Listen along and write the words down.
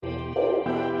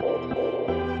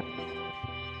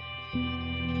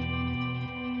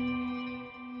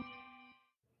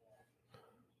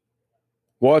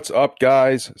What's up,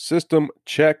 guys? System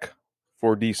check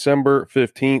for December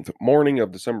 15th, morning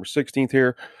of December 16th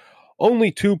here.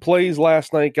 Only two plays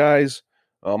last night, guys.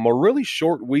 A really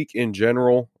short week in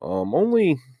general.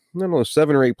 Only, I don't know,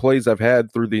 7 or 8 plays I've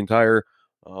had through the entire,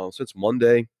 since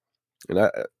Monday. And I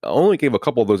only gave a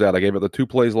couple of those out. I gave out the 2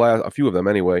 plays a few of them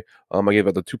anyway. I gave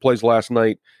out the 2 plays last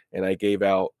night, and I gave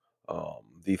out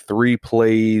the 3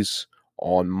 plays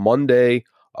on Monday.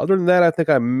 Other than that, I think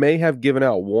I may have given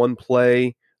out 1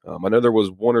 play. I know there was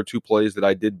 1 or 2 plays that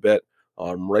I did bet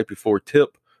right before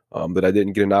tip that I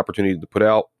didn't get an opportunity to put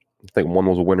out. I think one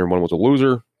was a winner and one was a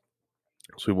loser.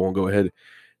 So we won't go ahead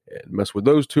and mess with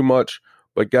those too much.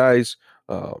 But guys,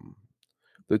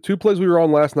 the 2 plays we were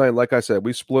on last night, like I said,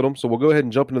 we split them. So we'll go ahead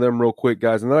and jump into them real quick,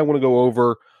 guys. And then I want to go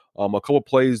over a couple of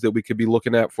plays that we could be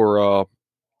looking at for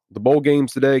the bowl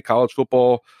games today. College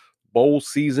football bowl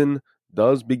season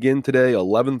does begin today,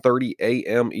 11:30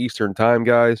 a.m. Eastern time,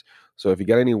 guys. So if you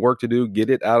got any work to do, get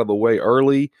it out of the way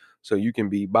early so you can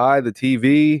be by the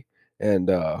TV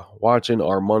and watching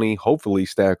our money hopefully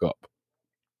stack up.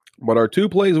 But our 2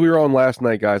 plays we were on last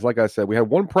night, guys, like I said, we had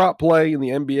one prop play in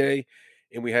the NBA,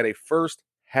 and we had a first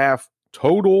half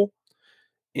total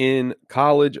in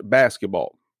college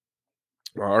basketball.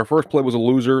 Our first play was a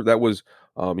loser. That was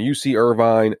UC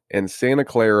Irvine and Santa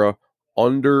Clara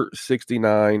under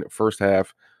 69 first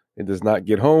half. It does not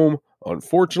get home,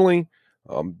 unfortunately.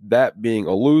 That being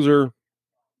a loser,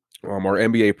 our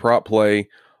NBA prop play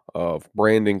of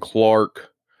Brandon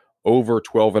Clark over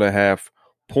 12.5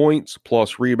 points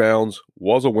plus rebounds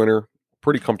was a winner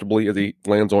pretty comfortably as he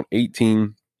lands on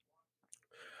 18.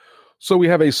 So we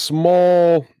have a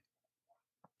small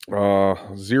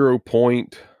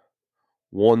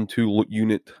 0.12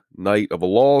 unit night of a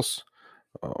loss.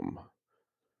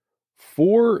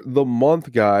 For the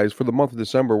month, guys, for the month of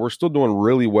December, we're still doing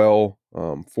really well.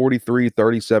 43,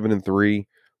 37, and 3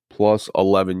 plus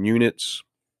 11 units.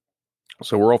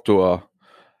 So we're off to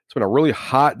it's been a really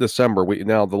hot December.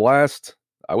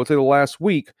 I would say the last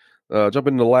week, jump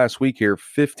into the last week here,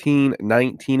 15,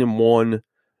 19, and 1,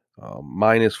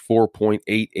 minus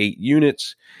 4.88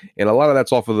 units. And a lot of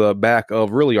that's off of the back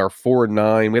of really our 4 and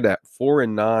 9. We had that 4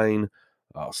 and 9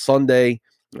 Sunday,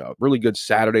 really good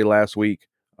Saturday last week.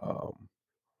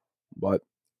 But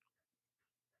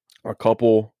a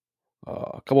couple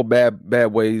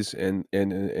bad ways, and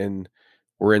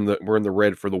we're in the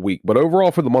red for the week. But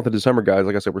overall for the month of December, guys,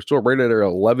 like I said, we're still right at our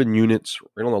 11 units.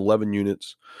 Right on 11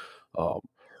 units.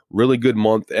 Really good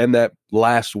month, and that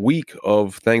last week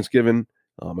of Thanksgiving,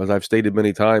 as I've stated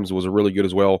many times, was really good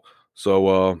as well.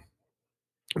 So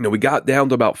we got down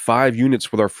to about 5 units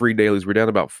with our free dailies. We're down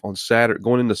about on Saturday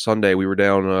going into Sunday. We were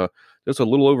down just a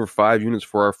little over 5 units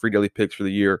for our free daily picks for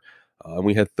the year. And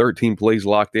we had 13 plays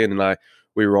locked in, and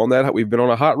we were on that. We've been on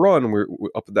a hot run, and we're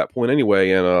up at that point anyway.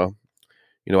 And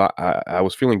I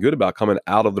was feeling good about coming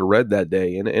out of the red that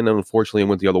day, and unfortunately it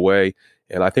went the other way.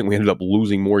 And I think we ended up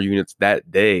losing more units that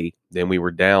day than we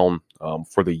were down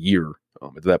for the year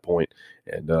at that point.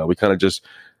 And we kind of just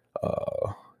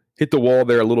hit the wall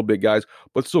there a little bit, guys.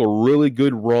 But still a really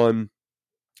good run.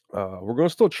 We're going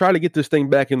to still try to get this thing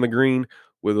back in the green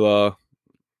with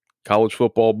college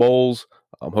football bowls.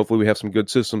 Hopefully we have some good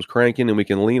systems cranking and we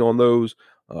can lean on those.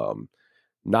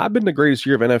 Not been the greatest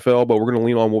year of NFL, but we're going to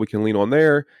lean on what we can lean on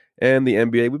there. And the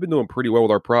NBA, we've been doing pretty well with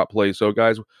our prop plays. So,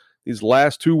 guys, these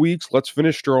last 2 weeks, let's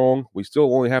finish strong. We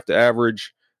still only have to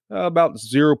average about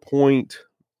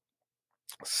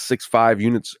 0.65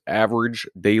 units average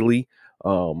daily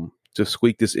to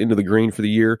squeak this into the green for the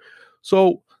year.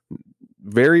 So,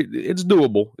 it's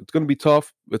doable. It's going to be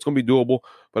tough. It's going to be doable,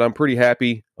 but I'm pretty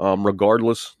happy,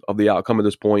 regardless of the outcome at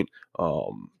this point,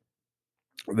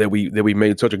 that we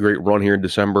made such a great run here in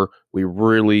December. We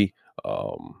really,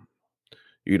 showed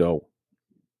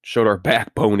our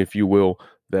backbone, if you will,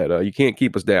 that you can't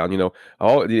keep us down.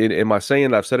 In my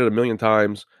saying, I've said it a million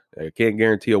times. I can't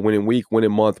guarantee a winning week,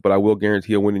 winning month, but I will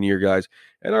guarantee a winning year, guys.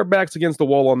 And our back's against the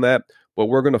wall on that, but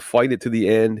we're going to fight it to the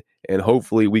end, and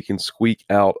hopefully we can squeak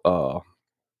out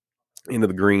into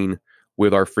the green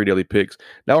with our free daily picks.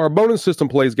 Now, our bonus system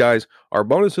plays, guys, our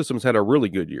bonus system's had a really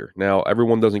good year. Now,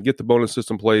 everyone doesn't get the bonus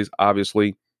system plays,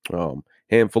 obviously.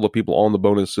 Handful of people on the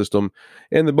bonus system,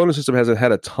 and the bonus system hasn't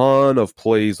had a ton of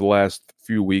plays the last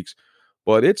few weeks,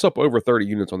 but it's up over 30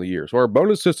 units on the year. So our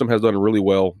bonus system has done really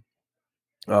well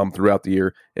throughout the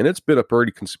year, and it's been a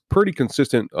pretty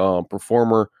consistent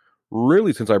performer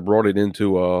really since I brought it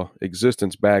into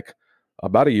existence back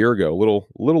about a year ago,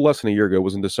 a little less than a year ago. It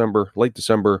was in December, late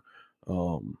December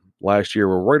last year.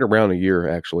 We're right around a year,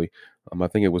 actually. I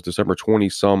think it was December 20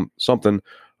 something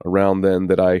around then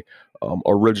that I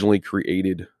originally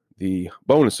created the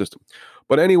bonus system.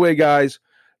 But anyway, guys,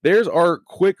 there's our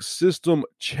quick system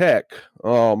check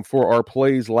for our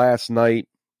plays last night.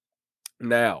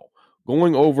 Now,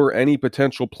 going over any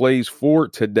potential plays for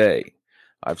today.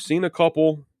 I've seen a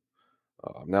couple.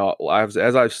 Now, as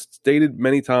I've stated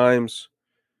many times,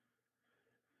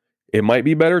 it might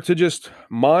be better to just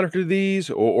monitor these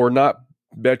or not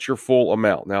bet your full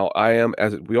amount. Now, I am,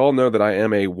 as we all know, that I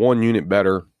am a 1 unit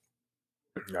better.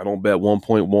 I don't bet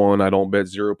 1.1. I don't bet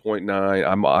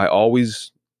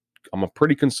 0.9. I'm a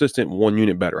pretty consistent 1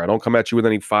 unit better. I don't come at you with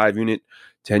any 5 unit,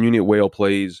 10 unit whale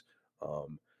plays.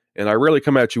 And I rarely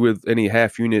come at you with any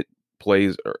half unit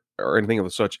plays or anything of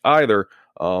the such either.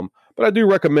 But I do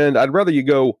recommend, I'd rather you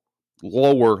go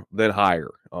lower than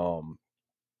higher.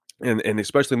 And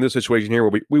especially in this situation here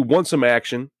where we want some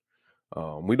action.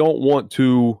 We don't want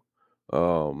to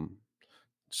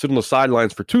sit on the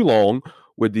sidelines for too long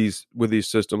with these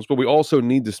systems, but we also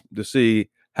need to see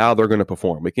how they're going to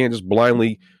perform. We can't just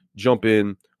blindly jump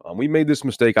in. We made this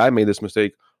mistake. I made this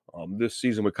mistake this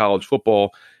season with college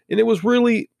football, and it was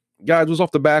really, guys, it was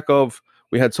off the back of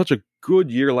we had such a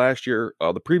good year last year.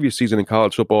 The previous season in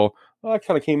college football, I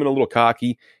kind of came in a little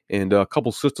cocky, and a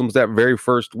couple systems that very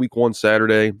first week 1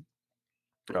 Saturday,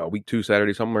 week 2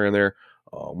 Saturday, somewhere in there,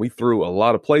 we threw a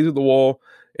lot of plays at the wall,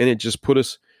 and it just put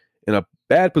us in a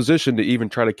bad position to even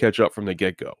try to catch up from the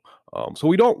get-go. So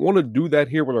we don't want to do that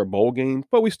here with our bowl games,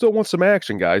 but we still want some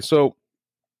action, guys. So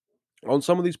on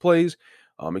some of these plays,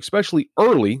 especially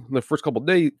early in the first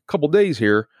couple days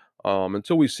here,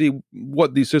 until we see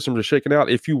what these systems are shaking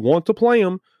out, if you want to play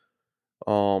them,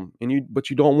 but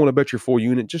you don't want to bet your full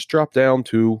unit, just drop down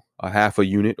to a half a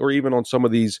unit, or even on some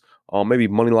of these maybe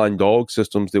moneyline dog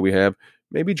systems that we have,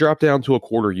 maybe drop down to a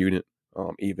quarter unit,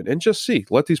 even, and just see.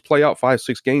 Let these play out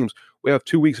 5-6 games. We have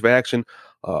 2 weeks of action.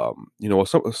 One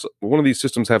of these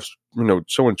systems have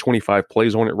showing 25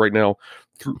 plays on it right now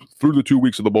through the 2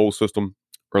 weeks of the bowl system,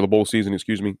 or the bowl season,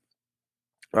 excuse me.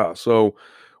 So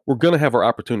we're gonna have our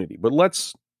opportunity, but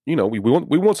let's. We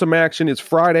want some action. It's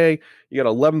Friday. You got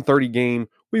an 11:30 game.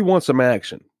 We want some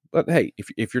action. But hey,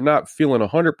 if you're not feeling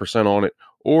 100% on it,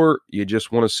 or you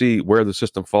just want to see where the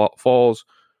system falls,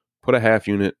 put a half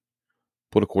unit,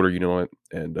 put a quarter unit on it,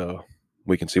 and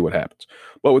we can see what happens.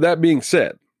 But with that being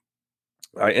said,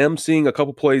 I am seeing a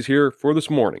couple plays here for this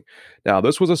morning. Now,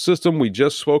 this was a system we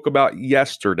just spoke about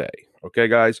yesterday. Okay,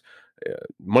 guys?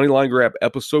 Moneyline Grab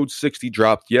episode 60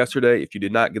 dropped yesterday. If you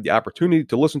did not get the opportunity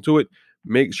to listen to it,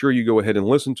 make sure you go ahead and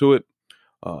listen to it.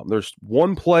 There's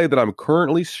one play that I'm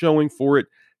currently showing for it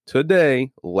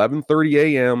today, 11:30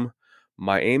 a.m.,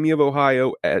 Miami of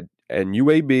Ohio and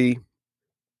UAB.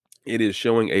 It is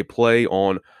showing a play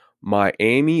on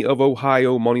Miami of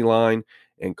Ohio money line,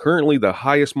 and currently the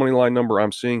highest money line number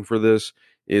I'm seeing for this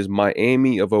is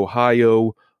Miami of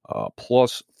Ohio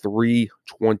plus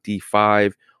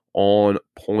 325 on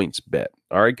points bet.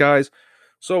 All right, guys.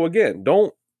 So again,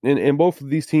 in both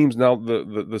of these teams, now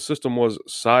the system was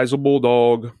sizable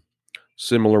dog,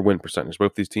 similar win percentage.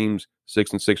 Both these teams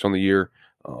 6-6 on the year,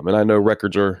 and I know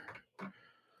records are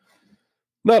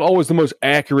not always the most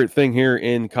accurate thing here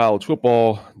in college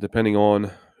football, depending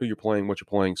on who you're playing, what you're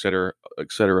playing, et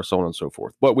cetera, so on and so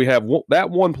forth. But we have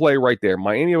that one play right there,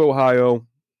 Miami of Ohio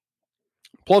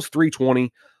plus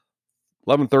 320,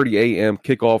 11:30 a.m.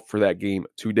 kickoff for that game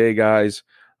today, guys.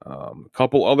 A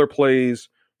couple other plays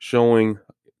showing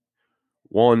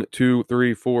 1, 2,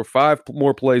 3, 4, 5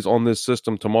 more plays on this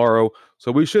system tomorrow.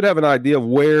 So we should have an idea of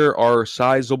where our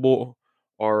sizable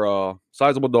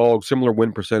dog, similar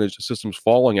win percentage system's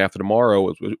falling after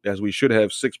tomorrow, as we should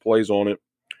have 6 plays on it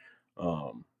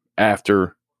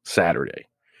after Saturday.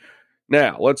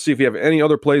 Now, let's see if you have any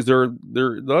other plays.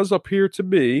 There does appear to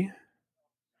be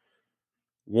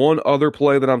one other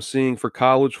play that I'm seeing for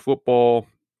college football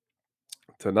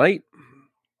tonight.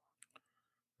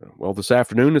 Well, this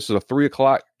afternoon, this is a 3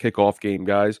 o'clock kickoff game,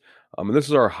 guys. And this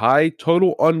is our high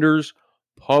total unders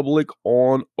public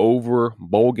on over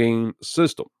bowl game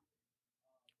system.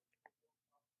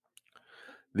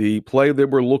 The play that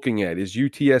we're looking at is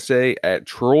UTSA at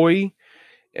Troy,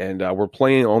 and we're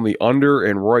playing on the under.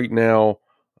 And right now,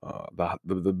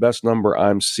 the best number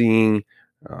I'm seeing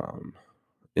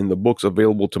in the books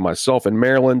available to myself in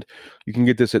Maryland, you can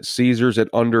get this at Caesars at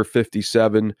under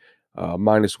 57,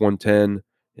 minus 110.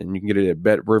 And you can get it at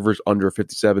Bet Rivers under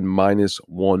 57 minus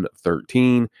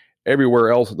 113.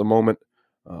 Everywhere else at the moment,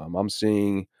 I'm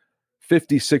seeing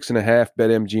 56.5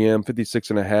 BetMGM,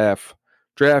 56.5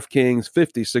 DraftKings,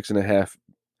 56.5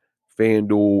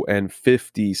 FanDuel, and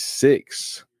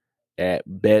 56 at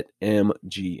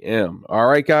BetMGM. All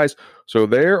right, guys. So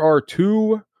there are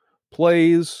 2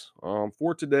 plays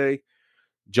for today.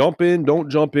 Jump in, don't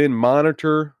jump in,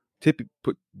 monitor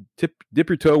dip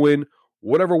your toe in,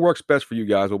 whatever works best for you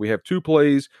guys. But we have 2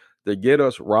 plays to get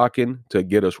us rocking, to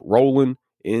get us rolling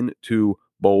into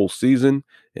bowl season.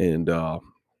 And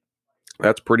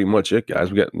that's pretty much it,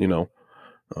 guys. We got,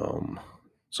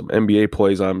 some NBA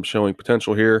plays I'm showing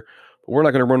potential here, but we're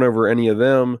not going to run over any of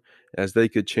them as they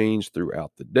could change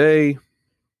throughout the day.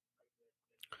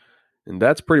 And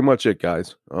that's pretty much it,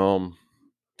 guys.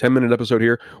 10-minute episode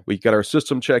here. We got our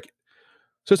system check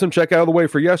out of the way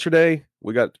for yesterday.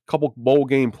 We got a couple bowl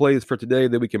game plays for today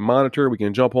that we can monitor. We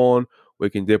can jump on. We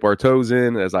can dip our toes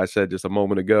in, as I said just a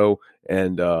moment ago,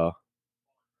 and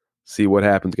see what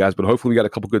happens, guys. But hopefully we got a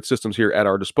couple good systems here at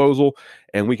our disposal,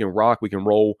 and we can rock, we can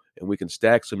roll, and we can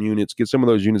stack some units, get some of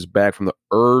those units back from the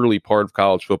early part of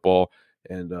college football,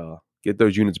 and get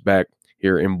those units back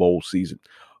here in bowl season.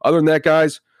 Other than that,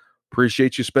 guys,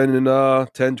 appreciate you spending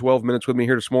 10, 12 minutes with me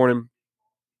here this morning.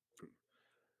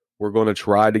 We're going to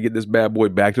try to get this bad boy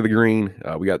back to the green.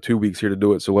 We got 2 weeks here to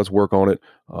do it, so let's work on it.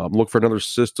 Look for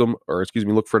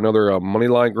another money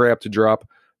line grab to drop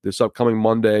this upcoming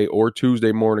Monday or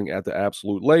Tuesday morning at the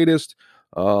absolute latest.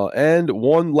 And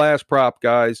one last prop,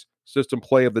 guys, system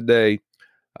play of the day.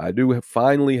 I do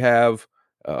finally have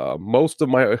most of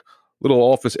my little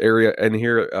office area in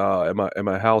here at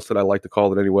my house that I like to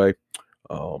call it anyway.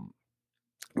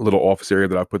 Little office area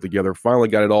that I put together. Finally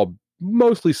got it all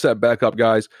mostly set back up,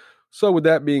 guys. So with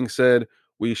that being said,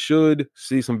 we should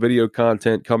see some video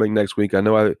content coming next week. I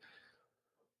know I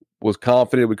was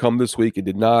confident it would come this week. It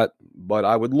did not, but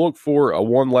I would look for a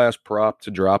one last prop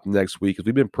to drop next week because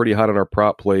we've been pretty hot on our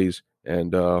prop plays,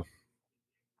 and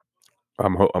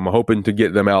I'm hoping to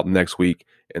get them out next week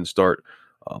and start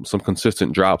some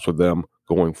consistent drops with them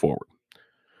going forward.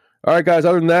 All right, guys,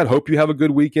 other than that, hope you have a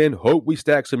good weekend. Hope we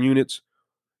stack some units,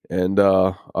 and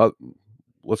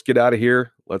let's get out of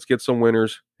here. Let's get some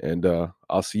winners, and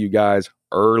I'll see you guys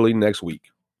early next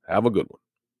week. Have a good one.